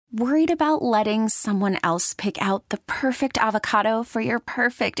Worried about letting someone else pick out the perfect avocado for your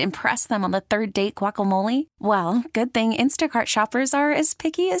perfect impress them on the third date guacamole? Well, good thing Instacart shoppers are as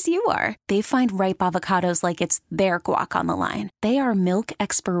picky as you are. They find ripe avocados like it's their guac on the line. They are milk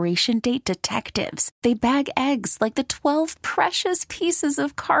expiration date detectives. They bag eggs like the 12 precious pieces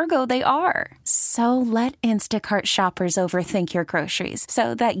of cargo they are. So let Instacart shoppers overthink your groceries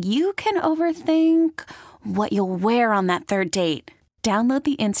so that you can overthink what you'll wear on that third date. Download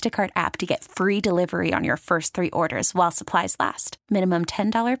the Instacart app to get free delivery on your first 3 orders while supplies last. Minimum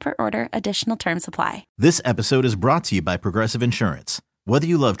 $10 per order. Additional terms apply. This episode is brought to you by Progressive Insurance. Whether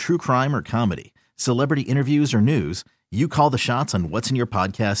you love true crime or comedy, celebrity interviews or news, you call the shots on what's in your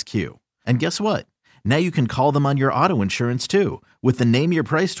podcast queue. And guess what? Now you can call them on your auto insurance too with the Name Your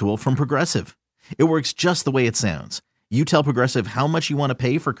Price tool from Progressive. It works just the way it sounds. You tell Progressive how much you want to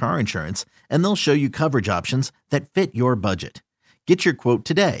pay for car insurance, and they'll show you coverage options that fit your budget. Get your quote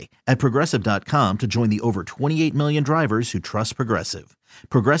today at Progressive.com to join the over 28 million drivers who trust Progressive.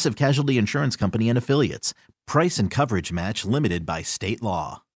 Progressive Casualty Insurance Company and Affiliates. Price and coverage match limited by state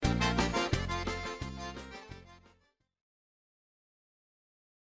law.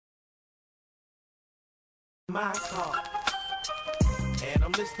 My car, and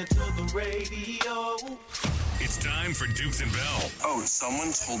I'm listening to the radio. It's time for Dukes and Bell. Oh,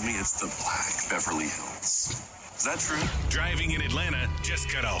 someone told me it's the Black Beverly Hills. Is that true? Driving in Atlanta just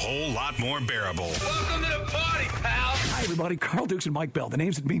got a whole lot more bearable. Welcome to the party, pal. Hi, everybody. Carl Dukes and Mike Bell. The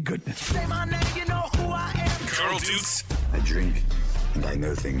names that mean goodness. Say my name, you know who I am. Carl Dukes. I drink and I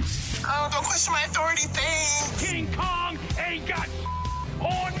know things. Oh, don't question my authority thing. King Kong ain't got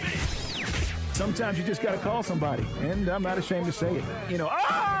on me. Sometimes you just got to call somebody, and I'm not ashamed to say it. You know,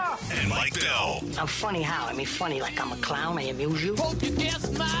 And Mike Bell. I'm funny how? I mean, funny like I'm a clown. I amuse you. Hope you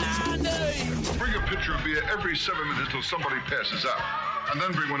guess my name. Bring a pitcher of beer every 7 minutes till somebody passes out. And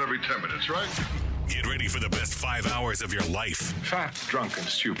then bring one every 10 minutes, right? Get ready for the best 5 hours of your life. Fat, drunk, and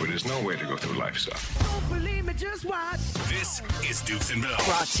stupid is no way to go through life, son. Don't believe me, just watch. This is Dukes and Bell.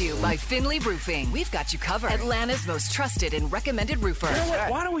 Brought to you by Finley Roofing. We've got you covered. Atlanta's most trusted and recommended roofer. you know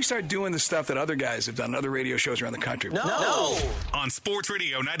what? Why don't we start doing the stuff that other guys have done, other radio shows around the country? No. On Sports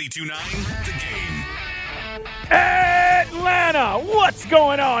Radio 92.9, The Game. Atlanta, what's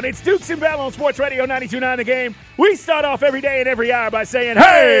going on? It's Dukes and Bell on Sports Radio 92.9 The Game. We start off every day and every hour by saying,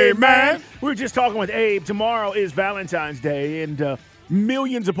 hey, man. We were just talking with Abe. Tomorrow is Valentine's Day, and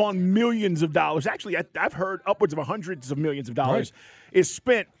millions upon millions of dollars. Actually, I've heard upwards of hundreds of millions of dollars is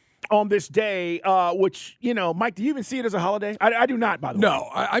spent on this day, which, you know, Mike, do you even see it as a holiday? I do not, by the way. No,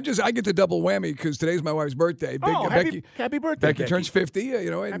 I get the double whammy because today's my wife's birthday. Happy birthday, Becky turns 50,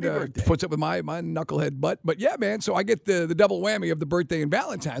 and puts up with my knucklehead butt. But yeah, man, so I get the double whammy of the birthday and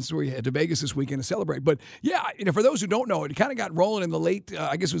Valentine's. So we head to Vegas this weekend to celebrate. But yeah, for those who don't know, it kind of got rolling in the late,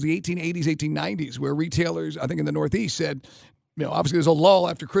 I guess it was the 1880s, 1890s, where retailers, I think in the Northeast, said, obviously there's a lull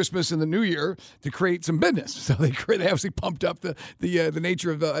after Christmas and the New Year to create some business. So they obviously pumped up the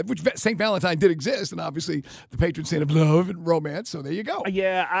nature of which St. Valentine did exist, and obviously the patron saint of love and romance. So there you go.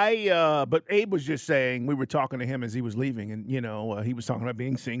 Yeah, but Abe was just saying, we were talking to him as he was leaving, and he was talking about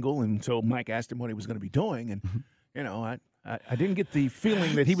being single, and so Mike asked him what he was going to be doing, and I didn't get the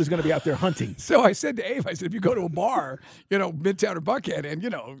feeling that he was going to be out there hunting. So I said to Abe, if you go to a bar, Midtown or Buckhead, and,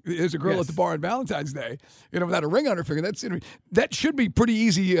 there's a girl at the bar on Valentine's Day, without a ring on her finger, that should be pretty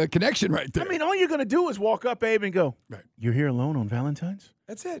easy connection right there. I mean, all you're going to do is walk up, Abe, and go, right. You're here alone on Valentine's?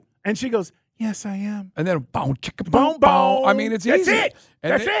 That's it. And she goes, yes, I am. And then boom, chicka, boom, boom. I mean, it's easy. That's it.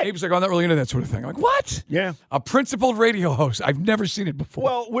 And That's it. Abe's like, I'm not really into that sort of thing. I'm like, what? Yeah. A principled radio host. I've never seen it before.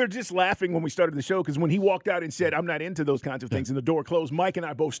 Well, we're just laughing when we started the show because when he walked out and said, I'm not into those kinds of things, and the door closed, Mike and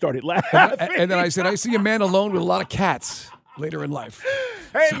I both started laughing. And then I said, I see a man alone with a lot of cats later in life.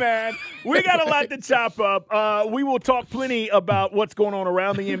 Hey, man, we got a lot to chop up. We will talk plenty about what's going on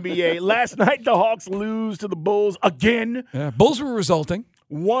around the NBA. Last night, the Hawks lose to the Bulls again. Yeah, Bulls were resulting.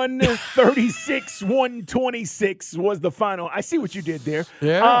 136-126 was the final. I see what you did there.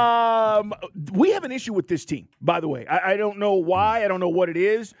 Yeah. We have an issue with this team, by the way. I don't know why. I don't know what it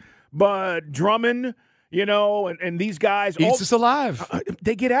is. But Drummond, and these guys. Eats us alive.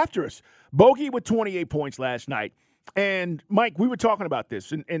 They get after us. Bogey with 28 points last night. And, Mike, we were talking about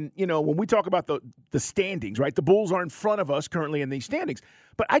this. And when we talk about the standings, right, the Bulls are in front of us currently in these standings.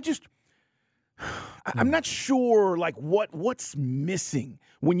 But I'm not sure, what's missing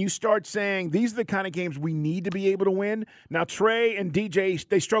when you start saying these are the kind of games we need to be able to win. Now, Trae and DJ,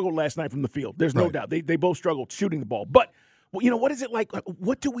 they struggled last night from the field. There's no doubt. They both struggled shooting the ball. But, what is it like?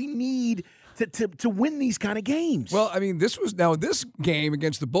 What do we need to win these kind of games. Well, I mean, this game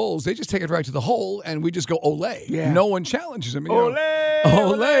against the Bulls, they just take it right to the hole, and we just go ole. Yeah. No one challenges them. Ole,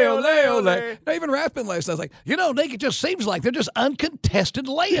 ole, ole. Now, even Rathman last night was like, it just seems like they're just uncontested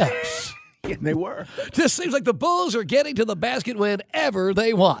layups. Yeah, they were. Just seems like the Bulls are getting to the basket whenever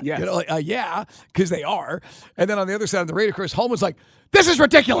they want. Yes. Yeah, because they are. And then on the other side of the radio, Chris Holman's like, this is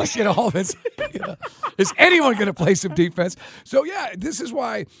ridiculous. Holman's, is anyone going to play some defense? So, yeah, this is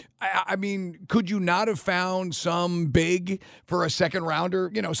why, I mean, could you not have found some big for a second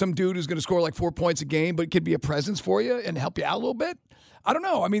rounder? Some dude who's going to score like 4 points a game, but could be a presence for you and help you out a little bit? I don't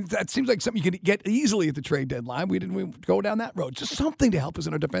know. I mean, that seems like something you could get easily at the trade deadline. We didn't go down that road. Just something to help us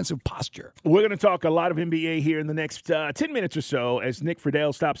in our defensive posture. We're going to talk a lot of NBA here in the next 10 minutes or so as Nick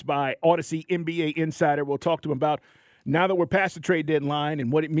Friedell stops by, Audacy NBA Insider. We'll talk to him about now that we're past the trade deadline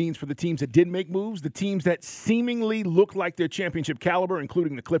and what it means for the teams that did make moves, the teams that seemingly look like they're championship caliber,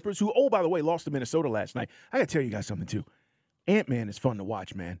 including the Clippers, who, oh, by the way, lost to Minnesota last night. I got to tell you guys something, too. Ant-Man is fun to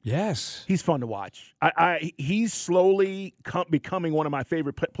watch, man. Yes. He's fun to watch. He's slowly becoming one of my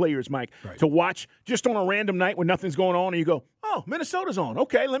favorite players, Mike, to watch just on a random night when nothing's going on and you go, oh, Minnesota's on.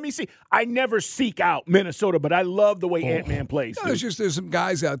 Okay, let me see. I never seek out Minnesota, but I love the way Ant-Man plays. No, there's some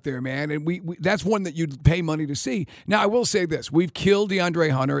guys out there, man, and we that's one that you'd pay money to see. Now, I will say this. We've killed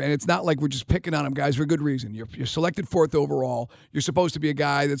DeAndre Hunter, and it's not like we're just picking on him, guys, for a good reason. You're selected 4th overall. You're supposed to be a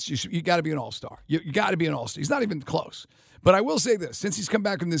guy you got to be an all-star. You got to be an all-star. He's not even close. But I will say this. Since he's come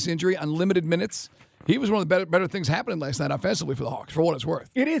back from this injury, unlimited minutes, he was one of the better things happening last night offensively for the Hawks, for what it's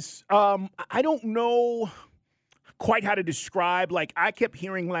worth. It is. I don't know quite how to describe. Like, I kept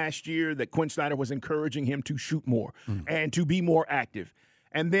hearing last year that Quinn Snyder was encouraging him to shoot more and to be more active.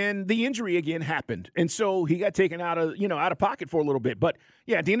 And then the injury again happened. And so he got taken out of pocket for a little bit. But,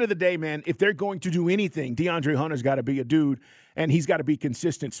 yeah, at the end of the day, man, if they're going to do anything, DeAndre Hunter's got to be a dude, and he's got to be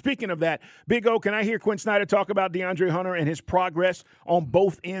consistent. Speaking of that, Big O, can I hear Quinn Snyder talk about DeAndre Hunter and his progress on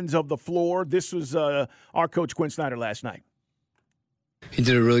both ends of the floor? This was our coach, Quinn Snyder, last night. He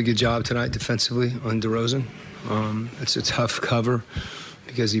did a really good job tonight defensively on DeRozan. It's a tough cover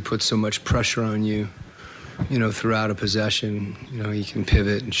because he puts so much pressure on you. Throughout a possession, he can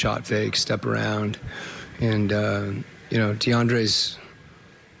pivot and shot fake, step around. And, DeAndre's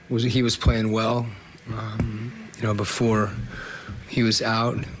was playing well, before he was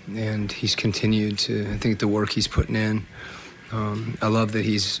out, and he's continued to, I think, the work he's putting in. I love that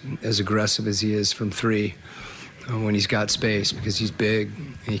he's as aggressive as he is from 3 when he's got space, because he's big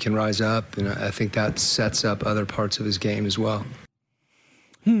and he can rise up, and I think that sets up other parts of his game as well.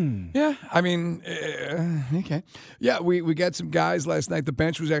 Yeah, I mean, okay. Yeah, we got some guys last night. The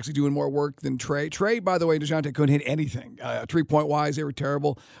bench was actually doing more work than Trae. Trae, by the way, DeJounte couldn't hit anything. 3-point-wise, they were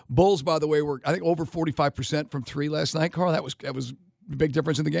terrible. Bulls, by the way, were, I think, over 45% from 3 last night, Carl. That was a big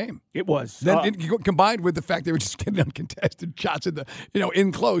difference in the game. It was. Then combined with the fact they were just getting uncontested shots in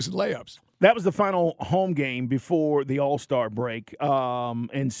in close and layups. That was the final home game before the All-Star break.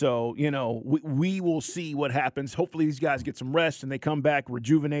 And so, we will see what happens. Hopefully these guys get some rest and they come back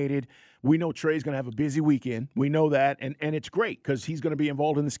rejuvenated. We know Trae's going to have a busy weekend. We know that. And it's great because he's going to be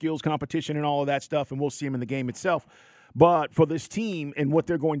involved in the skills competition and all of that stuff, and we'll see him in the game itself. But for this team and what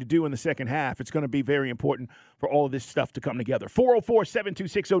they're going to do in the second half, it's going to be very important for all of this stuff to come together.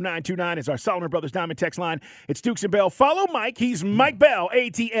 404-726-0929 is our Solomon Brothers Diamond text line. It's Dukes and Bell. Follow Mike. He's Mike Bell,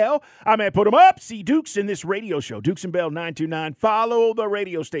 ATL. I'm at Put 'em Up. See Dukes in this radio show. Dukes and Bell 929. Follow the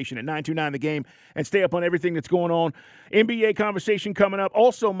radio station at 929 The Game and stay up on everything that's going on. NBA conversation coming up.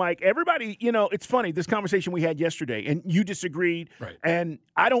 Also, Mike, everybody, it's funny, this conversation we had yesterday, and you disagreed. Right. And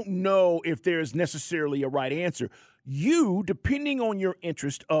I don't know if there's necessarily a right answer. You, depending on your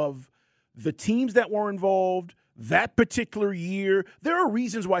interest of the teams that were involved that particular year, there are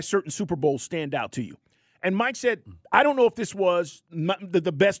reasons why certain Super Bowls stand out to you. And Mike said, I don't know if this was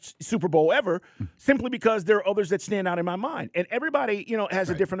the best Super Bowl ever, simply because there are others that stand out in my mind. And everybody, has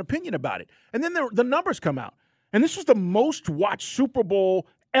a different opinion about it. And then the numbers come out. And this was the most watched Super Bowl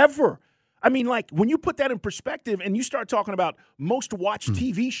ever. I mean, like, when you put that in perspective and you start talking about most watched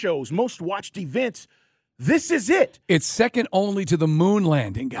TV shows, most watched events, this is it. It's second only to the moon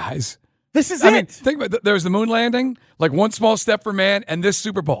landing, guys. This is it. Mean, think about it. There's the moon landing, like one small step for man, and this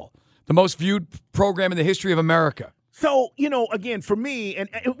Super Bowl, the most viewed program in the history of America. So, again, for me, and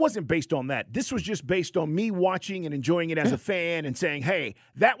it wasn't based on that. This was just based on me watching and enjoying it as a fan and saying, hey,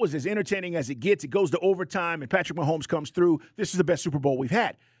 that was as entertaining as it gets. It goes to overtime, and Patrick Mahomes comes through. This is the best Super Bowl we've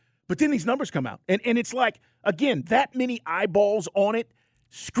had. But then these numbers come out. And it's like, again, that many eyeballs on it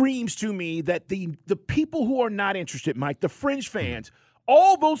screams to me that the people who are not interested, Mike, the fringe fans,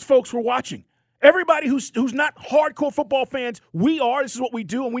 all those folks were watching. Everybody who's not hardcore football fans, we are. This is what we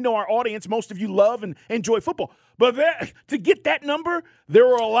do, and we know our audience. Most of you love and enjoy football. But to get that number, there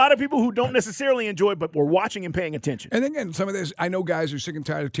were a lot of people who don't necessarily enjoy it, but were watching and paying attention. And again, some of this, I know guys are sick and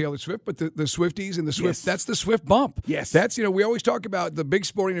tired of Taylor Swift, but the Swifties and the Swift, Yes. that's the Swift bump. Yes. That's, we always talk about the big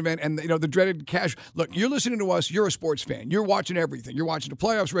sporting event and, the dreaded cash. Look, you're listening to us. You're a sports fan. You're watching everything. You're watching the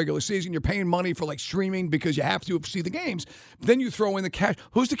playoffs, regular season. You're paying money for, streaming because you have to see the games. Then you throw in the cash.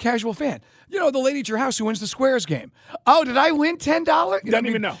 Who's the casual fan? The lady at your house who wins the Squares game. Oh, did I win $10? Doesn't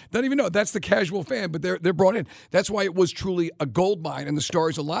even know. Doesn't even know. That's the casual fan, but they're brought in. That's why it was truly a gold mine, and the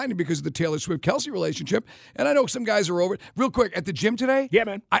stars aligned because of the Taylor Swift-Kelsey relationship. And I know some guys are over it. Real quick, at the gym today, yeah,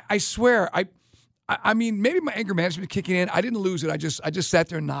 man. I swear, I mean, maybe my anger management is kicking in. I didn't lose it. I just sat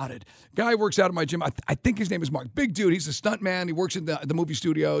there and nodded. Guy works out at my gym. I think his name is Mark. Big dude. He's a stunt man. He works in the movie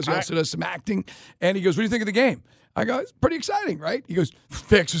studios. He also does some acting. And he goes, "What do you think of the game?" I go, "It's pretty exciting, right?" He goes,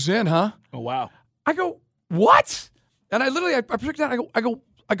 "Fix us in, huh?" Oh, wow. I go, "What?" And I literally, I picked that.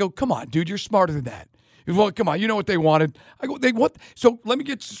 I go, "Come on, dude. You're smarter than that." He goes, "Well, come on. You know what they wanted." I go, "They what?" So let me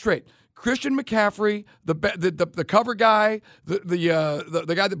get straight. Christian McCaffrey, the cover guy,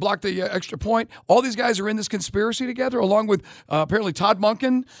 the guy that blocked the extra point, all these guys are in this conspiracy together, along with apparently Todd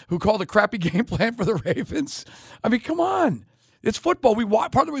Monken, who called a crappy game plan for the Ravens. I mean, come on. It's football.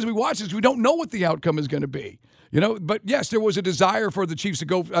 Part of the reason we watch is we don't know what the outcome is going to be. But yes, there was a desire for the Chiefs to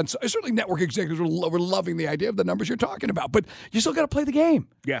go. Certainly, network executives were loving the idea of the numbers you're talking about. But you still got to play the game.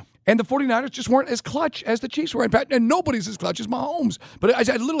 Yeah. And the 49ers just weren't as clutch as the Chiefs were. And nobody's as clutch as Mahomes. But I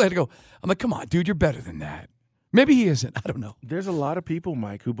literally had to go, I'm like, come on, dude, you're better than that. Maybe he isn't. I don't know. There's a lot of people,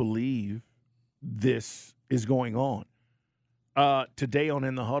 Mike, who believe this is going on. Today on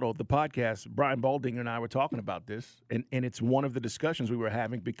In the Huddle, the podcast, Brian Baldinger and I were talking about this, and it's one of the discussions we were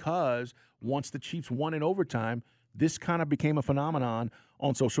having because once the Chiefs won in overtime, this kind of became a phenomenon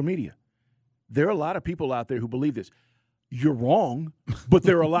on social media. There are a lot of people out there who believe this. You're wrong, but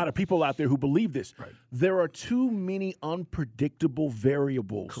there are a lot of people out there who believe this. Right. There are too many unpredictable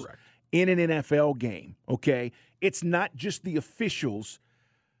variables in an NFL game, okay? It's not just the officials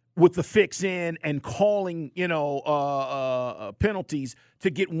with the fix in and calling, penalties to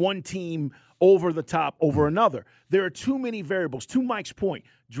get one team over the top over another. There are too many variables. To Mike's point,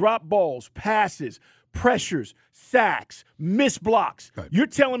 drop balls, passes, pressures, sacks, missed blocks. Right. You're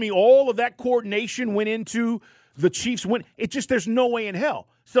telling me all of that coordination went into the Chiefs win? There's no way in hell.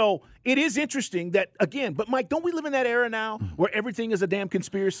 So it is interesting that, again, but Mike, don't we live in that era now where everything is a damn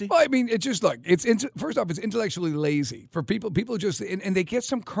conspiracy? Well, I mean, it's just like, first off, it's intellectually lazy for people. People just, and they get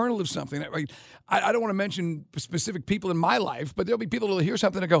some kernel of something. I don't want to mention specific people in my life, but there'll be people who'll hear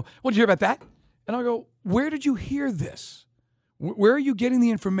something and go, "Well, did you hear about that?" And I'll go, "Where did you hear this? Where are you getting the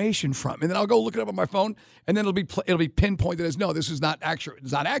information from?" And then I'll go look it up on my phone, and then it'll be pinpointed as, "No, this is not accurate.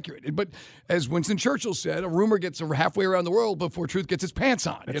 It's not accurate." But as Winston Churchill said, a rumor gets halfway around the world before truth gets its pants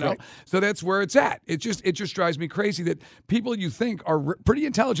on. That's right. So that's where it's at. It just drives me crazy that people you think are pretty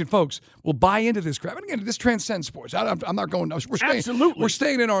intelligent folks will buy into this crap. And again, this transcends sports. I'm not going. We're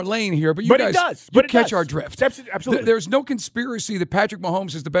staying in our lane here, but you guys, it does. You catch our drift. Absolutely. There's no conspiracy that Patrick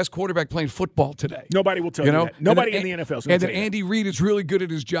Mahomes is the best quarterback playing football today. Nobody will tell you that. Nobody in the NFL is going to tell you that. Andy Reid is really good at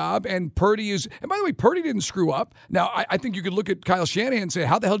his job, and Purdy is. And by the way, Purdy didn't screw up. Now, I think you could look at Kyle Shanahan and say,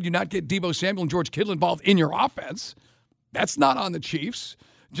 "How the hell did you not get Deebo Samuel and George Kittle involved in your offense?" That's not on the Chiefs.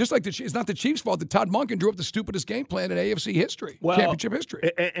 Just like it's not the Chiefs' fault that Todd Monken drew up the stupidest game plan in AFC history, championship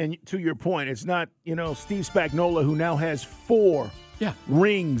history. And to your point, it's not Steve Spagnuolo, who now has 4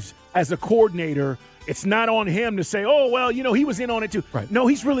 rings as a coordinator. It's not on him to say, "Oh, well, he was in on it too." Right. No,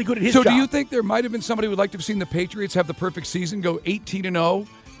 he's really good at his job. So do you think there might have been somebody who would like to have seen the Patriots have the perfect season, go 18-0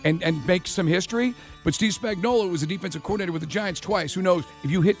 and make some history? But Steve Spagnuolo was a defensive coordinator with the Giants twice. Who knows?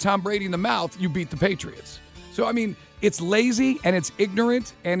 If you hit Tom Brady in the mouth, you beat the Patriots. So, I mean, it's lazy and it's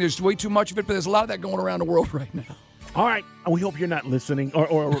ignorant and there's way too much of it, but there's a lot of that going around the world right now. All right. We hope you're not listening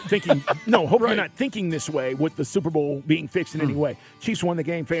or thinking. No, hope you're not thinking this way with the Super Bowl being fixed in any way. Chiefs won the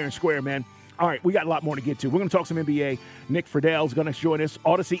game fair and square, man. All right, we got a lot more to get to. We're going to talk some NBA. Nick Friedell is going to join us,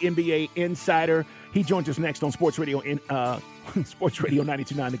 Audacy NBA insider. He joins us next on Sports Radio Sports Radio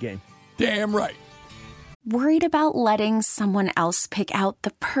 92.9 The Game. Damn right. Worried about letting someone else pick out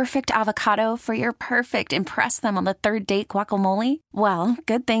the perfect avocado for your perfect impress them on the third date guacamole? Well,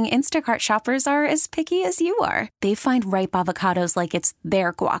 good thing Instacart shoppers are as picky as you are. They find ripe avocados like it's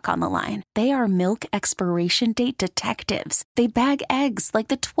their guac on the line. They are milk expiration date detectives. They bag eggs like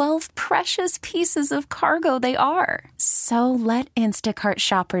the 12 precious pieces of cargo they are. So let Instacart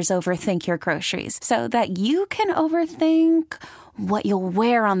shoppers overthink your groceries so that you can overthink what you'll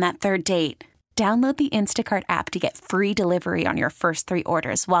wear on that third date. Download the Instacart app to get free delivery on your first 3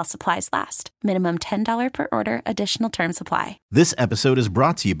 orders while supplies last. Minimum $10 per order. Additional terms apply. This episode is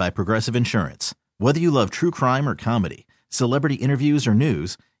brought to you by Progressive Insurance. Whether you love true crime or comedy, celebrity interviews or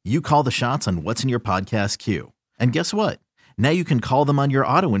news, you call the shots on what's in your podcast queue. And guess what? Now you can call them on your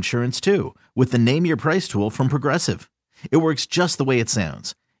auto insurance too with the Name Your Price tool from Progressive. It works just the way it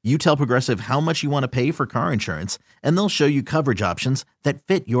sounds. You tell Progressive how much you want to pay for car insurance, and they'll show you coverage options that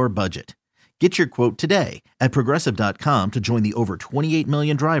fit your budget. Get your quote today at Progressive.com to join the over 28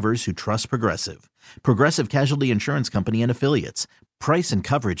 million drivers who trust Progressive. Progressive Casualty Insurance Company and Affiliates. Price and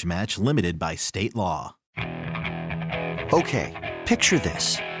coverage match limited by state law. Okay, picture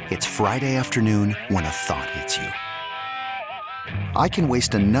this. It's Friday afternoon when a thought hits you. I can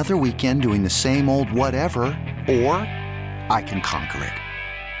waste another weekend doing the same old whatever, or I can conquer it.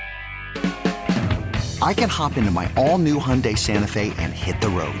 I can hop into my all-new Hyundai Santa Fe and hit the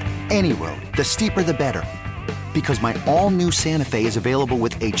road. Any road. The steeper, the better. Because my all-new Santa Fe is available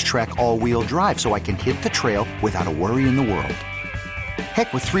with H-Track all-wheel drive, so I can hit the trail without a worry in the world.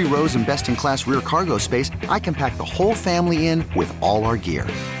 Heck, with 3 rows and best-in-class rear cargo space, I can pack the whole family in with all our gear.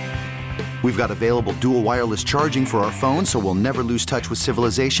 We've got available dual wireless charging for our phones, so we'll never lose touch with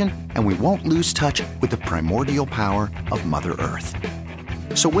civilization, and we won't lose touch with the primordial power of Mother Earth.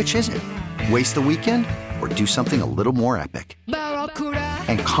 So which is it? Waste the weekend or do something a little more epic?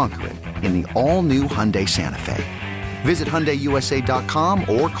 And conquer it in the all-new Hyundai Santa Fe. Visit HyundaiUSA.com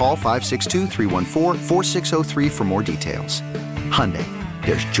or call 562-314-4603 for more details. Hyundai,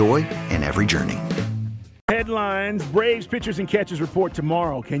 there's joy in every journey. Headlines, Braves pitchers and catchers report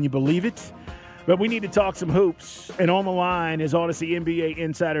tomorrow. Can you believe it? But we need to talk some hoops. And on the line is Audacy NBA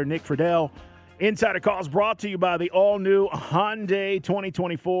insider Nick Friedell. Insider Calls brought to you by the all-new Hyundai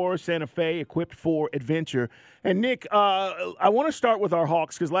 2024 Santa Fe, equipped for adventure. And, Nick, I want to start with our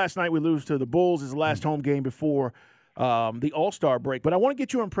Hawks because last night we lose to the Bulls. It's the last home game before the All-Star break. But I want to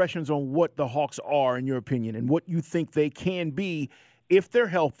get your impressions on what the Hawks are, in your opinion, and what you think they can be if they're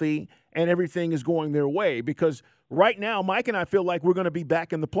healthy and everything is going their way. Because right now, Mike and I feel like we're going to be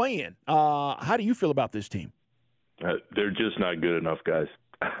back in the play-in. How do you feel about this team? They're just not good enough, guys.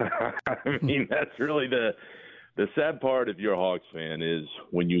 I mean, that's really the sad part if you're a Hawks fan is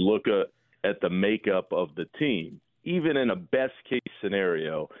when you look at the makeup of the team, even in a best-case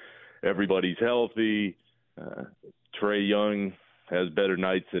scenario, everybody's healthy. Trae Young has better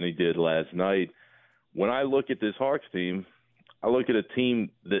nights than he did last night. When I look at this Hawks team, I look at a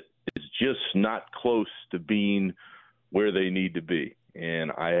team that is just not close to being where they need to be.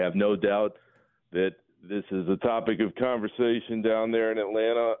 And I have no doubt that this is a topic of conversation down there in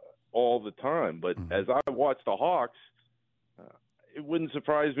Atlanta all the time. But as I watch the Hawks, it wouldn't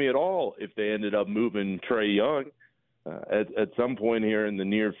surprise me at all if they ended up moving Trae Young at some point here in the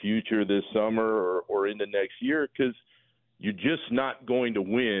near future this summer or into next year, because you're just not going to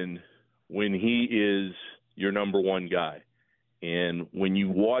win when he is your number one guy. And when you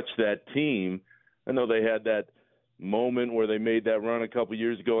watch that team, I know they had that moment where they made that run a couple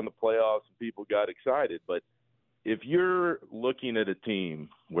years ago in the playoffs and people got excited. But if you're looking at a team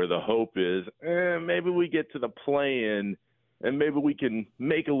where the hope is, maybe we get to the play-in and maybe we can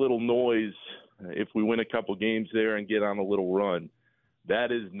make a little noise if we win a couple games there and get on a little run,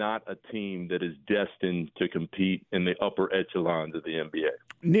 that is not a team that is destined to compete in the upper echelons of the NBA.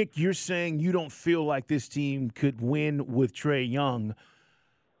 Nick, you're saying you don't feel like this team could win with Trae Young.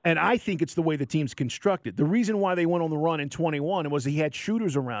 And I think it's the way the team's constructed. The reason why they went on the run in 21 was he had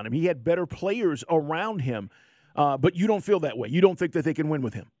shooters around him. He had better players around him. But you don't feel that way. You don't think that they can win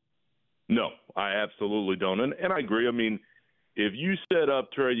with him. No, I absolutely don't. And I agree. I mean, if you set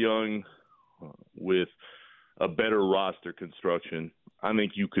up Trae Young with a better roster construction, I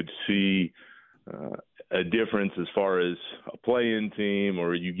think you could see a difference as far as a play-in team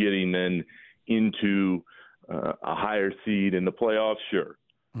or you getting then into a higher seed in the playoffs, sure.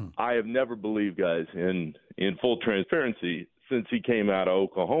 I have never believed, guys, in full transparency, since he came out of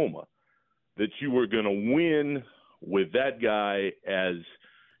Oklahoma, that you were going to win with that guy as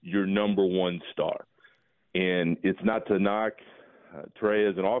your number one star. And it's not to knock Trae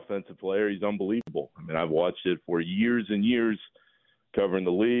as an offensive player. He's unbelievable. I mean, I've watched it for years and years covering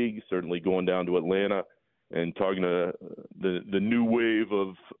the league, certainly going down to Atlanta and talking to the new wave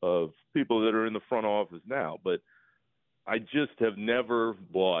of people that are in the front office now. But I just have never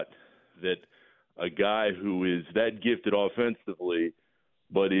bought that a guy who is that gifted offensively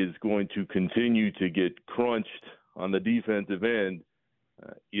but is going to continue to get crunched on the defensive end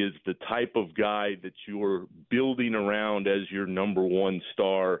is the type of guy that you're building around as your number one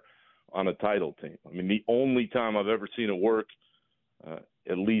star on a title team. I mean, the only time I've ever seen it work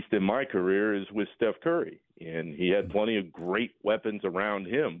at least in my career, is with Steph Curry. And he had plenty of great weapons around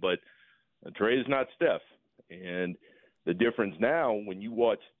him, but Trae is not Steph. And the difference now when you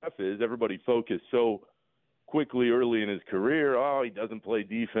watch Steph is everybody focused so quickly early in his career, oh, he doesn't play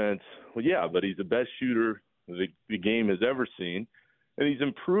defense. Well, yeah, but he's the best shooter the game has ever seen, and he's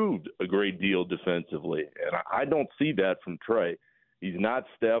improved a great deal defensively. And I don't see that from Trae. He's not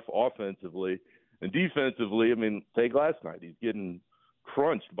Steph offensively. And defensively, I mean, take last night. He's getting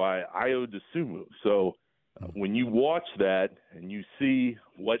crunched by Ayo Dosunmu. So when you watch that and you see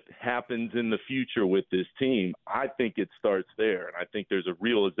what happens in the future with this team, I think it starts there. And I think there's a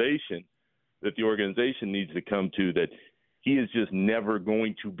realization that the organization needs to come to, that he is just never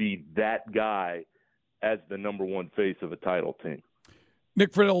going to be that guy as the number one face of a title team.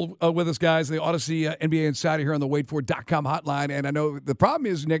 Nick Friedell with us, guys, the Audacy NBA Insider here on the waitfor.com hotline. And I know the problem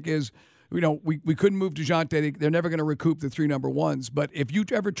is, Nick, is we couldn't move DeJounte. They're never going to recoup the 3 number ones. But if you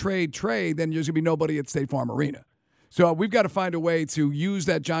ever trade Trae, then there's going to be nobody at State Farm Arena. So we've got to find a way to use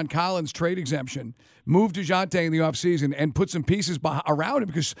that John Collins trade exemption, move DeJounte in the offseason, and put some pieces around him,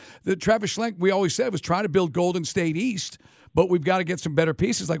 because the Travis Schlenk, we always said, was trying to build Golden State East, but we've got to get some better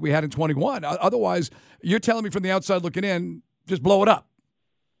pieces like we had in 21. Otherwise, you're telling me from the outside looking in, just blow it up.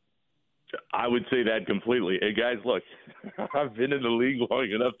 I would say that completely. Hey, guys, look, I've been in the league long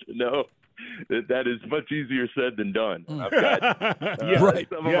enough to know that is much easier said than done. I've got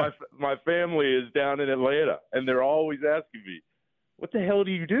some of my family is down in Atlanta, and they're always asking me, what the hell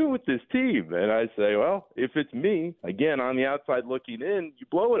do you do with this team? And I say, well, if it's me, again, on the outside looking in, you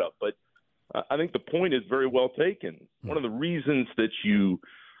blow it up. But I think the point is very well taken. One of the reasons that you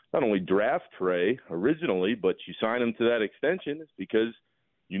not only draft Trae originally, but you sign him to that extension is because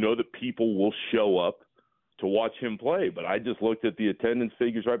you know that people will show up to watch him play. But I just looked at the attendance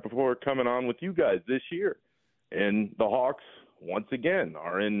figures right before coming on with you guys this year. And the Hawks, once again,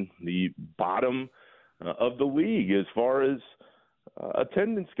 are in the bottom of the league as far as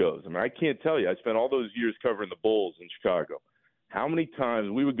attendance goes. I mean, I can't tell you. I spent all those years covering the Bulls in Chicago. How many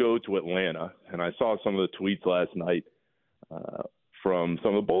times we would go to Atlanta, and I saw some of the tweets last night from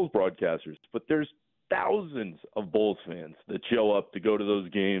some of the Bulls broadcasters, but there's thousands of Bulls fans that show up to go to those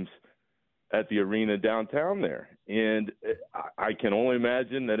games at the arena downtown there. And I can only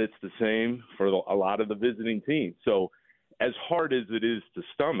imagine that it's the same for a lot of the visiting teams. So as hard as it is to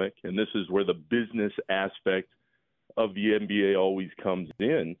stomach, and this is where the business aspect of the NBA always comes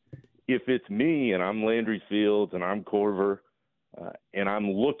in, if it's me and I'm Landry Fields and I'm Corver and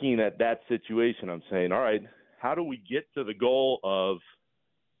I'm looking at that situation, I'm saying, all right, how do we get to the goal of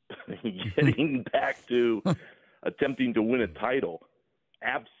getting back to attempting to win a title?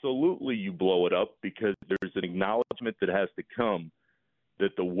 Absolutely, you blow it up, because there's an acknowledgement that has to come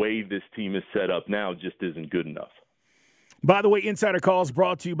that the way this team is set up now just isn't good enough. By the way, Insider Calls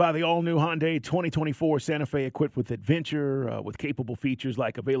brought to you by the all-new Hyundai 2024 Santa Fe, equipped with Adventure, with capable features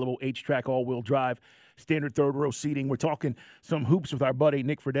like available H-Track all-wheel drive, standard third-row seating. We're talking some hoops with our buddy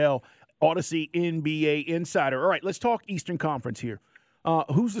Nick Friedell, Audacy NBA Insider. All right, let's talk Eastern Conference here.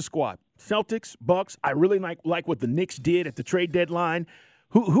 Who's the squad? Celtics, Bucks. I really like what the Knicks did at the trade deadline.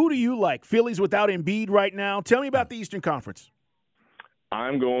 Who do you like? Phillies without Embiid right now. Tell me about the Eastern Conference.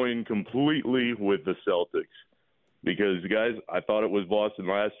 I'm going completely with the Celtics because, guys, I thought it was Boston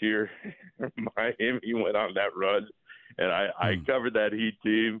last year. Miami went on that run, and I covered that Heat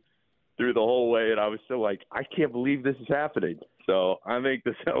team through the whole way, and I was still like, I can't believe this is happening. So I think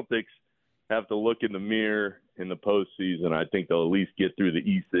the Celtics have to look in the mirror in the postseason. I think they'll at least get through the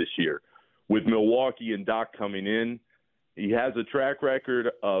East this year. With Milwaukee and Doc coming in, he has a track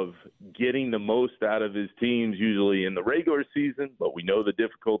record of getting the most out of his teams, usually in the regular season, but we know the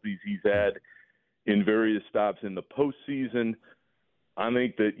difficulties he's had in various stops in the postseason. I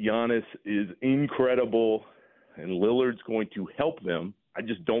think that Giannis is incredible, and Lillard's going to help them. I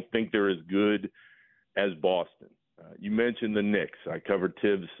just don't think they're as good as Boston. You mentioned the Knicks. I covered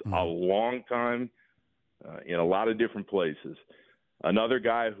Tibbs a long time in a lot of different places. Another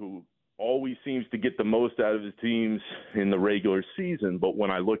guy who always seems to get the most out of his teams in the regular season, but when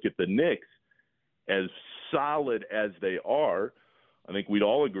I look at the Knicks, as solid as they are, I think we'd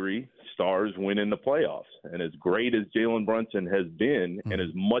all agree stars win in the playoffs. And as great as Jalen Brunson has been, and as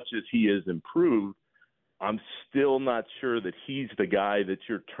much as he has improved, I'm still not sure that he's the guy that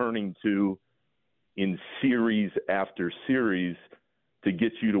you're turning to in series after series to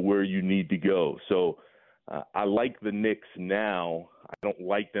get you to where you need to go. So I like the Knicks now. I don't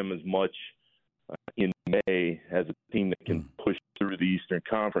like them as much in May as a team that can push through the Eastern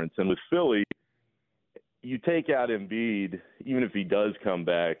Conference. And with Philly, you take out Embiid, even if he does come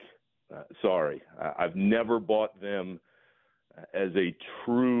back, sorry. I've never bought them as a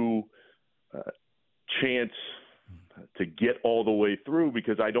true chance to get all the way through,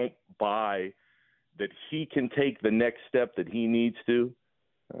 because I don't buy that he can take the next step that he needs to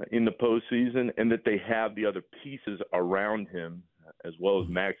in the postseason, and that they have the other pieces around him, as well as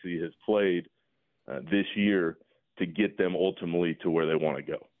Maxey has played this year, to get them ultimately to where they want to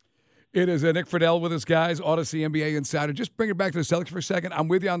go. It is Nick Friedell with us, guys, Audacy NBA Insider. Just bring it back to the Celtics for a second. I'm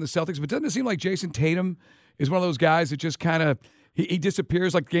with you on the Celtics, but doesn't it seem like Jason Tatum is one of those guys that just kind of he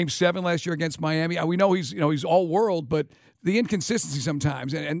disappears, like Game 7 last year against Miami? We know he's all world, but the inconsistency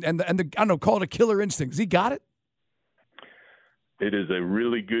sometimes and the, I don't know, call it a killer instinct. Has he got it? It is a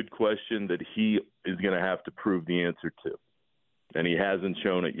really good question that he is going to have to prove the answer to, and he hasn't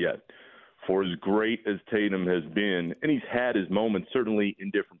shown it yet. For as great as Tatum has been, and he's had his moments certainly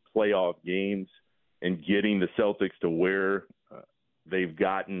in different playoff games and getting the Celtics to where they've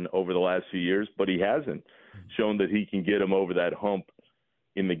gotten over the last few years, but he hasn't shown that he can get them over that hump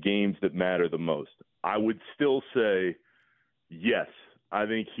in the games that matter the most. I would still say, yes, I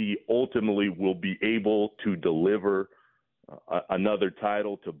think he ultimately will be able to deliver another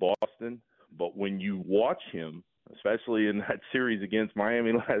title to Boston, but when you watch him, especially in that series against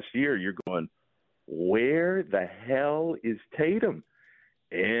Miami last year, you're going, where the hell is Tatum?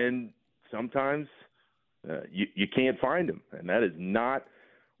 And sometimes you can't find him, and that is not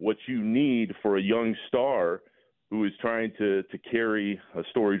what you need for a young star who is trying to carry a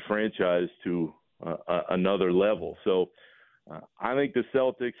storied franchise to another level. So I think the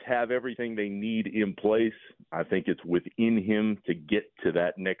Celtics have everything they need in place. I think it's within him to get to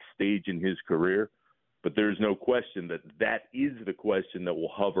that next stage in his career. But there's no question that is the question that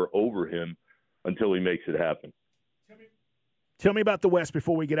will hover over him until he makes it happen. Tell me about the West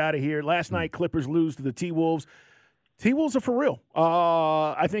before we get out of here. Last night, Clippers lose to the T-Wolves. T-Wolves are for real.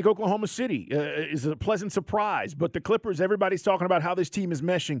 I think Oklahoma City is a pleasant surprise. But the Clippers, everybody's talking about how this team is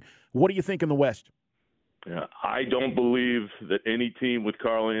meshing. What do you think in the West? Yeah, I don't believe that any team with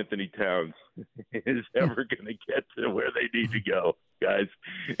Karl Anthony Towns is ever going to get to where they need to go, guys.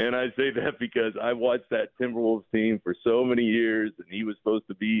 And I say that because I watched that Timberwolves team for so many years, and he was supposed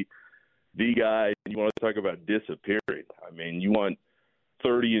to be the guy. And you want to talk about disappearing. I mean, you want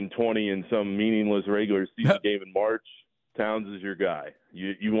 30 and 20 in some meaningless regular season game in March, Towns is your guy.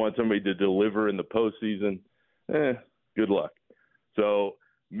 You want somebody to deliver in the postseason, good luck. So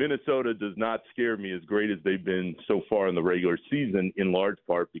Minnesota does not scare me as great as they've been so far in the regular season, in large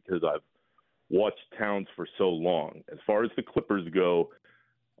part because I've watched Towns for so long. As far as the Clippers go,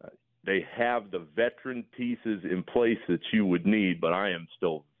 they have the veteran pieces in place that you would need, but I am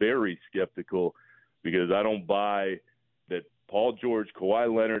still very skeptical because I don't buy that Paul George,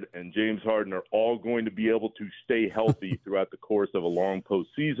 Kawhi Leonard, and James Harden are all going to be able to stay healthy throughout the course of a long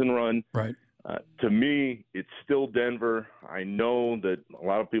postseason run. Right. To me, it's still Denver. I know that a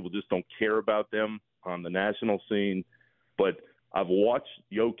lot of people just don't care about them on the national scene, but I've watched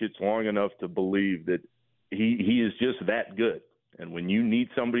Jokic long enough to believe that he is just that good. And when you need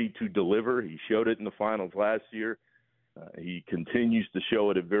somebody to deliver, he showed it in the finals last year. He continues to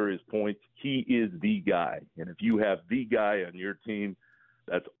show it at various points. He is the guy. And if you have the guy on your team,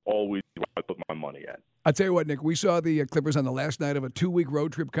 that's always where I put my money at. I'll tell you what, Nick, we saw the Clippers on the last night of a 2-week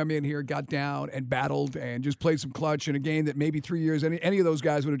road trip come in here, got down and battled and just played some clutch in a game that maybe 3 years, any of those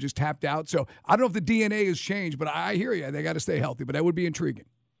guys would have just tapped out. So I don't know if the DNA has changed, but I hear you. They got to stay healthy, but that would be intriguing.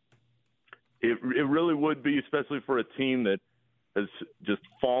 It really would be, especially for a team that has just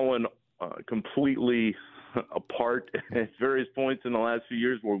fallen completely apart at various points in the last few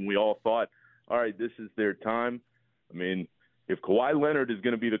years when we all thought, all right, this is their time. I mean, if Kawhi Leonard is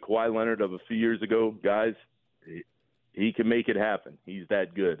going to be the Kawhi Leonard of a few years ago, guys, he can make it happen. He's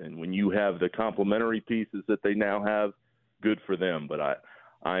that good. And when you have the complementary pieces that they now have, good for them. But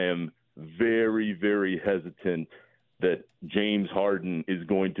I am very, very hesitant that James Harden is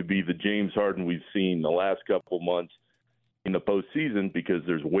going to be the James Harden we've seen the last couple months in the postseason, because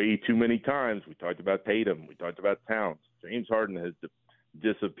there's way too many times. We talked about Tatum. We talked about Towns. James Harden has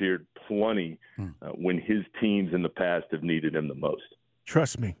disappeared plenty when his teams in the past have needed him the most.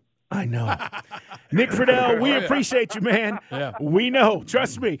 Trust me, I know. Nick Friedell, we appreciate you, man. Yeah. We know.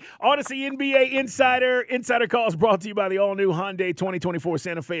 Trust me. Audacy NBA Insider Calls brought to you by the all-new Hyundai 2024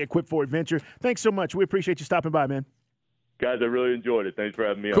 Santa Fe equipped for adventure. Thanks so much. We appreciate you stopping by, man. Guys, I really enjoyed it. Thanks for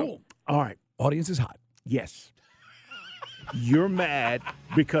having me on. Cool. All right. Audience is hot. Yes. You're mad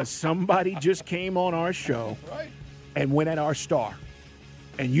because somebody just came on our show and went at our star,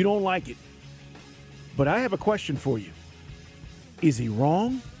 and you don't like it. But I have a question for you. Is he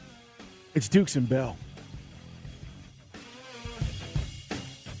wrong? It's Dukes and Bell.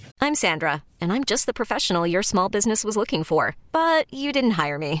 I'm Sandra, and I'm just the professional your small business was looking for. But you didn't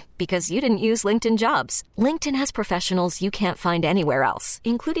hire me because you didn't use LinkedIn Jobs. LinkedIn has professionals you can't find anywhere else,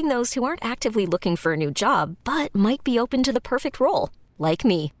 including those who aren't actively looking for a new job, but might be open to the perfect role, like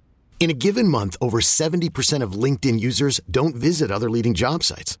me. In a given month, over 70% of LinkedIn users don't visit other leading job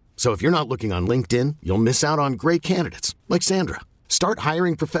sites. So if you're not looking on LinkedIn, you'll miss out on great candidates like Sandra. Start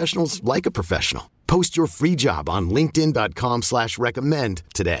hiring professionals like a professional. Post your free job on linkedin.com/recommend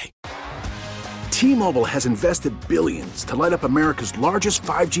today. T-Mobile has invested billions to light up America's largest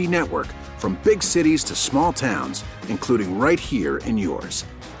 5G network, from big cities to small towns, including right here in yours.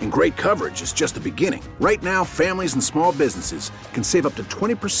 And great coverage is just the beginning. Right now, families and small businesses can save up to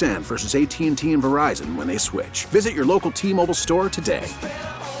 20% versus AT&T and Verizon when they switch. Visit your local T-Mobile store today.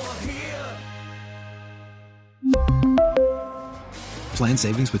 Plan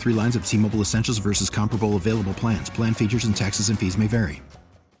savings with 3 lines of T-Mobile Essentials versus comparable available plans. Plan features and taxes and fees may vary.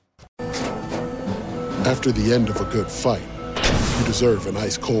 After the end of a good fight, you deserve an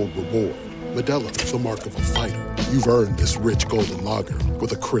ice-cold reward. Modelo is the mark of a fighter. You've earned this rich golden lager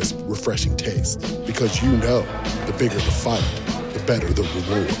with a crisp, refreshing taste. Because you know, the bigger the fight, the better the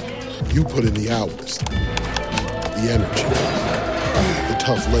reward. You put in the hours, the energy, the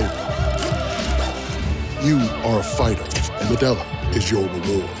tough labor. You are a fighter, and Modelo is your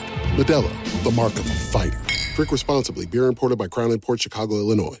reward. Modelo, the mark of a fighter. Drink responsibly. Beer imported by Crown Imports, Chicago,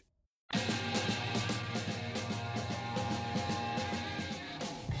 Illinois.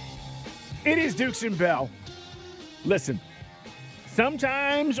 It is Dukes and Bell. Listen,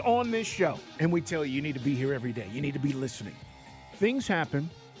 sometimes on this show, and we tell you, you need to be here every day. You need to be listening. Things happen,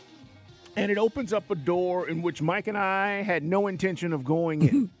 and it opens up a door in which Mike and I had no intention of going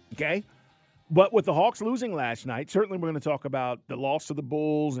in, okay? But with the Hawks losing last night, certainly we're going to talk about the loss to the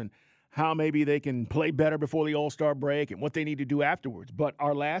Bulls and how maybe they can play better before the All-Star break and what they need to do afterwards. But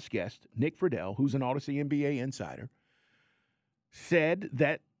our last guest, Nick Friedell, who's an Audacy NBA insider, said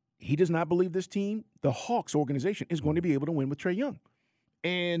that he does not believe this team, the Hawks organization, is going to be able to win with Trae Young.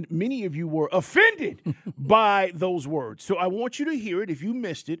 And many of you were offended by those words. So I want you to hear it if you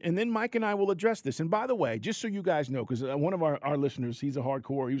missed it, and then Mike and I will address this. And by the way, just so you guys know, because one of our listeners, he's a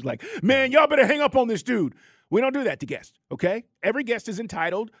hardcore, he was like, man, y'all better hang up on this dude. We don't do that to guests, okay? Every guest is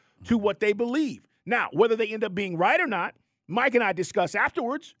entitled to what they believe. Now, whether they end up being right or not, Mike and I discuss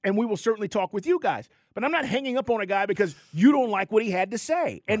afterwards, and we will certainly talk with you guys. But I'm not hanging up on a guy because you don't like what he had to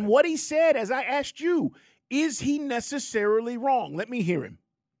say. And what he said, as I asked you, is he necessarily wrong? Let me hear him.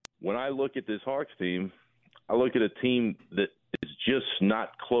 When I look at this Hawks team, I look at a team that is just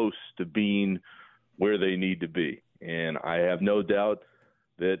not close to being where they need to be. And I have no doubt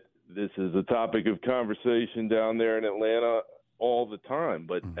that this is a topic of conversation down there in Atlanta all the time.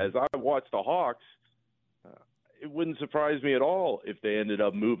 But as I watch the Hawks, it wouldn't surprise me at all if they ended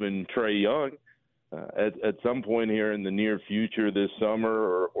up moving Trae Young at some point here in the near future this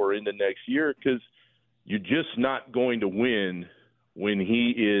summer or into next year, because you're just not going to win when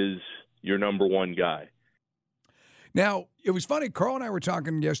he is your number one guy. Now, it was funny. Carl and I were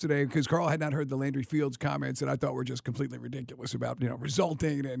talking yesterday because Carl had not heard the Landry Fields comments that I thought were just completely ridiculous about,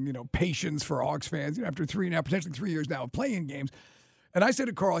 resulting and, patience for Hawks fans after potentially 3 years now of playing games. And I said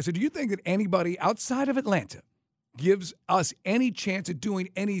to Carl, do you think that anybody outside of Atlanta gives us any chance at doing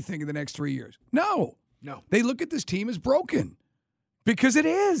anything in the next 3 years? No. They look at this team as broken because it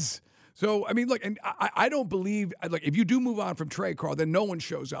is. So, look, and I don't believe, if you do move on from Trae, Carl, then no one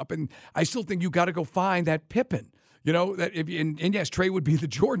shows up. And I still think you got to go find that Pippen. That and yes, Trae would be the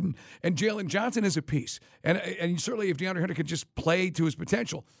Jordan, and Jalen Johnson is a piece. And certainly if DeAndre Hunter could just play to his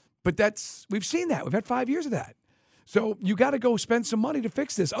potential. But we've seen that. We've had 5 years of that. So you got to go spend some money to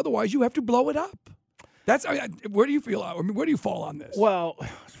fix this. Otherwise, you have to blow it up. Where do you feel? Where do you fall on this? Well,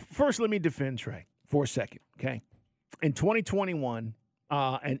 first let me defend Trae for a second, okay? In 2021,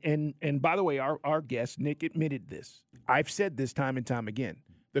 and by the way, our guest, Nick, admitted this. I've said this time and time again.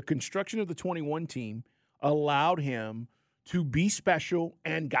 The construction of the 21 team allowed him to be special,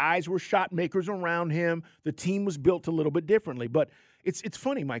 and guys were shot makers around him. The team was built a little bit differently. But it's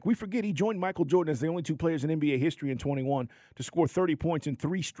funny, Mike. We forget he joined Michael Jordan as the only 2 players in NBA history in 21 to score 30 points in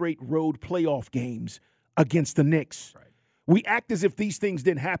 3 straight road playoff games against the Knicks. Right. We act as if these things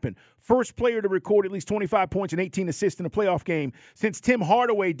didn't happen. First player to record at least 25 points and 18 assists in a playoff game since Tim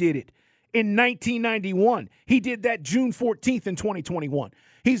Hardaway did it in 1991. He did that June 14th in 2021.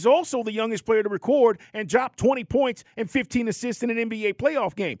 He's also the youngest player to record and drop 20 points and 15 assists in an NBA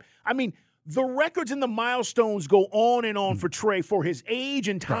playoff game. The records and the milestones go on and on for Trae for his age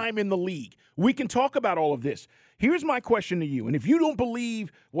and time in the league. We can talk about all of this. Here's my question to you. And if you don't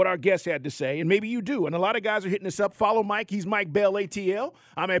believe what our guest had to say, and maybe you do, and a lot of guys are hitting us up, follow Mike. He's Mike Bell, ATL.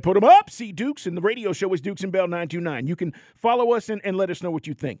 I'm at Put 'em Up, see Dukes, and the radio show is Dukes and Bell 929. You can follow us and let us know what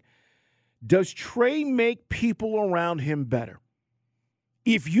you think. Does Trae make people around him better?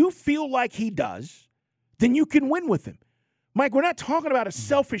 If you feel like he does, then you can win with him. Mike, we're not talking about a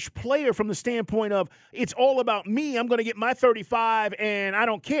selfish player from the standpoint of it's all about me. I'm going to get my 35 and I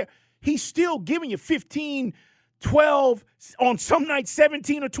don't care. He's still giving you 15, 12, on some nights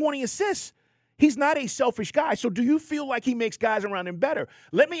 17 or 20 assists. He's not a selfish guy. So do you feel like he makes guys around him better?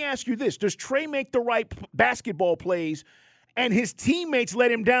 Let me ask you this. Does Trae make the right basketball plays and his teammates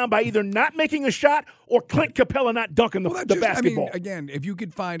let him down by either not making a shot or Clint Capella not dunking the basketball? I mean, again, if you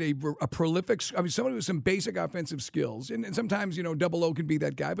could find a prolific, somebody with some basic offensive skills, and sometimes, Double O can be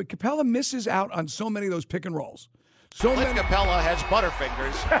that guy, but Capella misses out on so many of those pick and rolls. Clint Capella has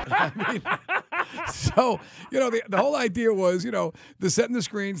butterfingers. So, the whole idea was, the setting the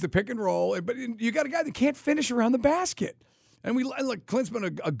screens, the pick and roll, but you got a guy that can't finish around the basket. And look, Clint's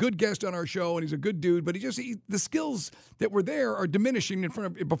been a good guest on our show, and he's a good dude, but the skills that were there are diminishing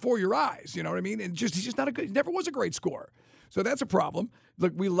before your eyes. You know what I mean? And he's just not he never was a great scorer. So that's a problem.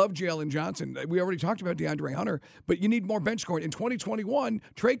 Look, we love Jalen Johnson. We already talked about DeAndre Hunter, but you need more bench scoring. In 2021,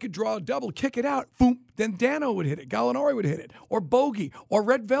 Trae could draw a double, kick it out, boom, then Dano would hit it, Gallinari would hit it, or Bogey, or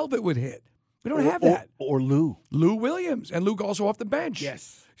Red Velvet would hit. We don't have that. Or Lou. Lou Williams, and Luke also off the bench.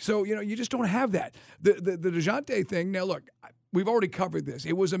 Yes. So, you just don't have that. The DeJounte thing, now look, we've already covered this.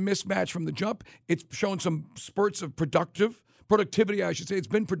 It was a mismatch from the jump. It's shown some spurts of productivity, I should say. It's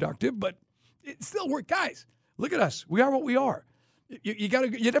been productive, but it still worked. Guys, look at us. We are what we are.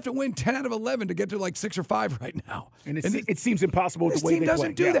 You'd have to win 10 out of 11 to get to like 6 or 5 right now. And it seems impossible the way they play. This team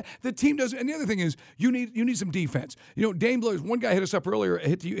doesn't do that. The team doesn't. And the other thing is, you need some defense. Dame Lillard, one guy hit us up earlier,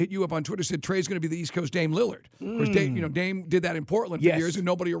 hit you up on Twitter, said Trae's going to be the East Coast Dame Lillard. Of course, Dame did that in Portland for years, and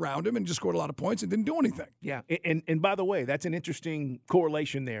nobody around him, and just scored a lot of points and didn't do anything. Yeah, and by the way, that's an interesting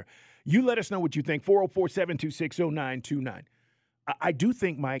correlation there. You let us know what you think, 404-726-0929. I do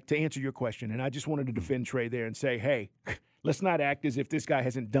think, Mike, to answer your question, and I just wanted to defend Trae there and say, hey, let's not act as if this guy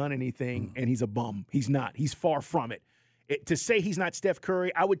hasn't done anything and he's a bum. He's not. He's far from it. To say he's not Steph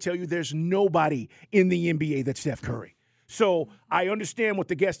Curry, I would tell you there's nobody in the NBA that's Steph Curry. So I understand what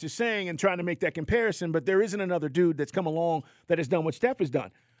the guest is saying and trying to make that comparison, but there isn't another dude that's come along that has done what Steph has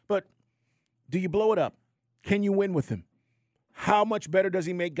done. But do you blow it up? Can you win with him? How much better does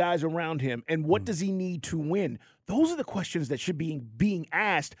he make guys around him? And what does he need to win? Those are the questions that should be being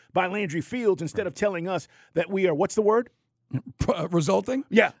asked by Landry Fields instead of telling us that we are, what's the word? Resulting?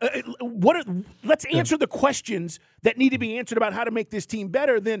 Yeah. Let's answer the questions that need to be answered about how to make this team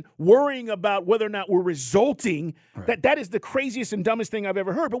better than worrying about whether or not we're resulting. Right. That is the craziest and dumbest thing I've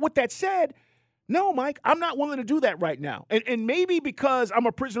ever heard. But with that said, no, Mike, I'm not willing to do that right now. And maybe because I'm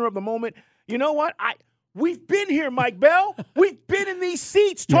a prisoner of the moment, you know what? We've been here, Mike Bell. We've been in these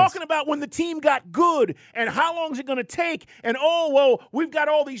seats talking about when the team got good and how long is it going to take. And, we've got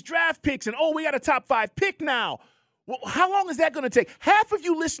all these draft picks and, we got a top 5 pick now. Well, how long is that going to take? Half of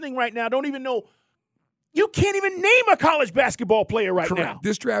you listening right now don't even know. You can't even name a college basketball player right now.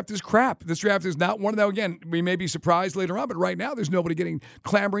 This draft is crap. This draft is not one of them. Again, we may be surprised later on, but right now there's nobody getting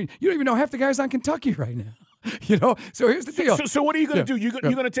clamoring. You don't even know half the guys on Kentucky right now. So here's the deal. So what are you going to do? You're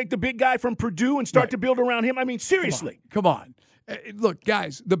going to take the big guy from Purdue and start to build around him? I mean, seriously. Come on. Look,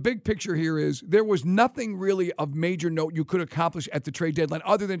 guys, the big picture here is there was nothing really of major note you could accomplish at the trade deadline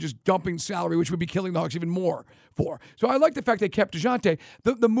other than just dumping salary, which would be killing the Hawks even more for. So I like the fact they kept DeJounte.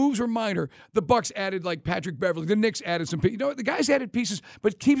 The moves were minor. The Bucks added like Patrick Beverly. The Knicks added some pieces. The guys added pieces,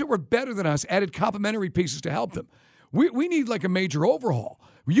 but teams that were better than us added complementary pieces to help them. We need like a major overhaul.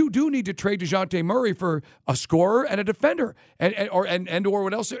 You do need to trade DeJounte Murray for a scorer and a defender, or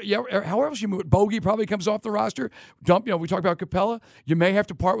what else? Yeah, how else you move it? Bogey probably comes off the roster. We talk about Capella. You may have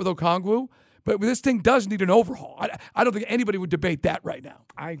to part with Okongwu, but this thing does need an overhaul. I don't think anybody would debate that right now.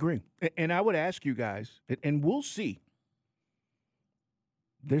 I agree, and I would ask you guys, and we'll see.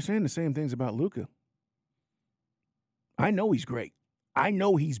 They're saying the same things about Luka. I know he's great. I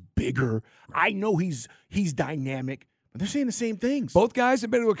know he's bigger. I know he's dynamic. But they're saying the same things. Both guys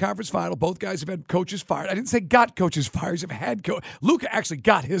have been to a conference final. Both guys have had coaches fired. I didn't say got coaches fired. Have had Luka actually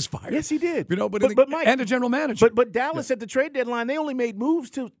got his fired. Yes, he did. But Mike, and a general manager. But Dallas at the trade deadline, they only made moves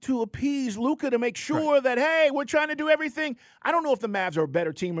to appease Luka to make sure that, hey, we're trying to do everything. I don't know if the Mavs are a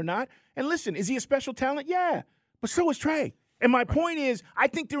better team or not. And listen, is he a special talent? Yeah. But so is Trae. And my point is, I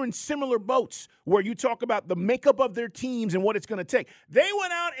think they're in similar boats where you talk about the makeup of their teams and what it's going to take. They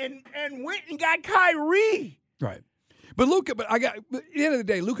went out and went and got Kyrie. Right. But Luka, at the end of the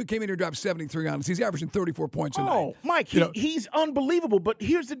day, Luka came in here and dropped 73 on us. He's averaging 34 points a night. Oh, Mike, he's unbelievable. But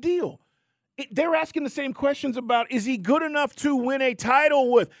here's the deal. They're asking the same questions about, is he good enough to win a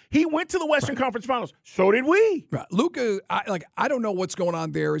title with? He went to the Western Conference Finals. So did we. Right. Luka, I don't know what's going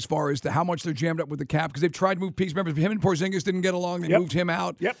on there as far as how much they're jammed up with the cap because they've tried to move pieces. Remember, him and Porzingis didn't get along. They moved him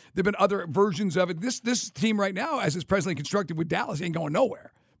out. There have been other versions of it. This team right now, as it's presently constructed with Dallas, ain't going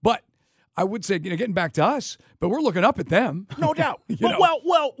nowhere. But I would say, getting back to us, but we're looking up at them. No doubt.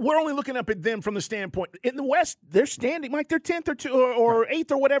 Well, we're only looking up at them from the standpoint. In the West, they're standing, Mike, they're 10th or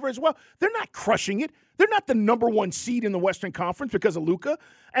 8th or whatever as well. They're not crushing it. They're not the number one seed in the Western Conference because of Luka.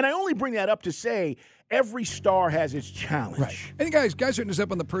 And I only bring that up to say every star has its challenge. Right. And guys are hitting us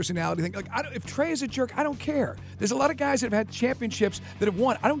up on the personality thing. If Trae is a jerk, I don't care. There's a lot of guys that have had championships that have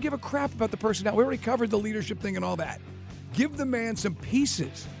won. I don't give a crap about the personality. We already covered the leadership thing and all that. Give the man some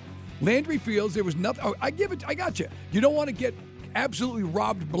pieces. Landry Fields, there was nothing. Oh, I got you. You don't want to get absolutely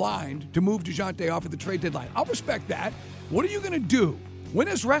robbed blind to move DeJounte off at the trade deadline. I'll respect that. What are you going to do? When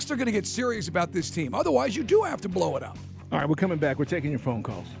is Rester going to get serious about this team? Otherwise, you do have to blow it up. All right, we're coming back. We're taking your phone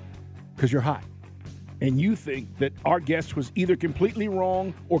calls because you're hot. And you think that our guest was either completely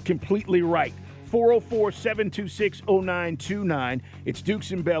wrong or completely right. 404-726-0929. It's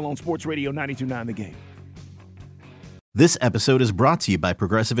Dukes and Bell on Sports Radio 92.9 The Game. This episode is brought to you by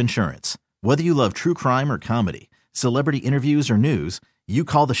Progressive Insurance. Whether you love true crime or comedy, celebrity interviews or news, you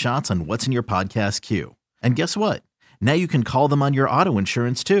call the shots on what's in your podcast queue. And guess what? Now you can call them on your auto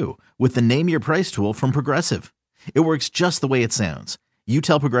insurance too with the Name Your Price tool from Progressive. It works just the way it sounds. You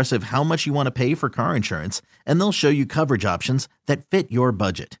tell Progressive how much you want to pay for car insurance, and they'll show you coverage options that fit your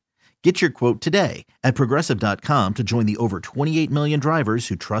budget. Get your quote today at Progressive.com to join the over 28 million drivers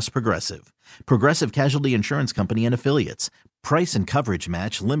who trust Progressive. Progressive Casualty Insurance Company and Affiliates. Price and coverage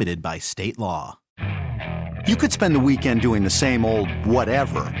match limited by state law. You could spend the weekend doing the same old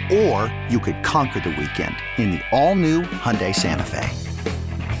whatever, or you could conquer the weekend in the all-new Hyundai Santa Fe.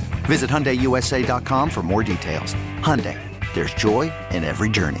 Visit HyundaiUSA.com for more details. Hyundai, there's joy in every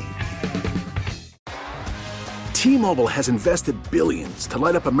journey. T-Mobile has invested billions to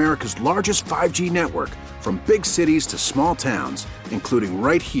light up America's largest 5G network, from big cities to small towns, including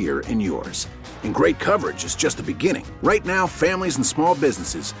right here in yours. And great coverage is just the beginning. Right now, families and small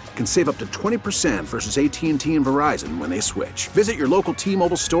businesses can save up to 20% versus AT&T and Verizon when they switch. Visit your local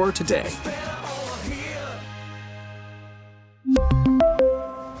T-Mobile store today.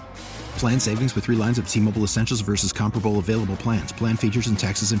 Plan savings with 3 lines of T-Mobile Essentials versus comparable available plans. Plan features and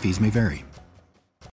taxes and fees may vary.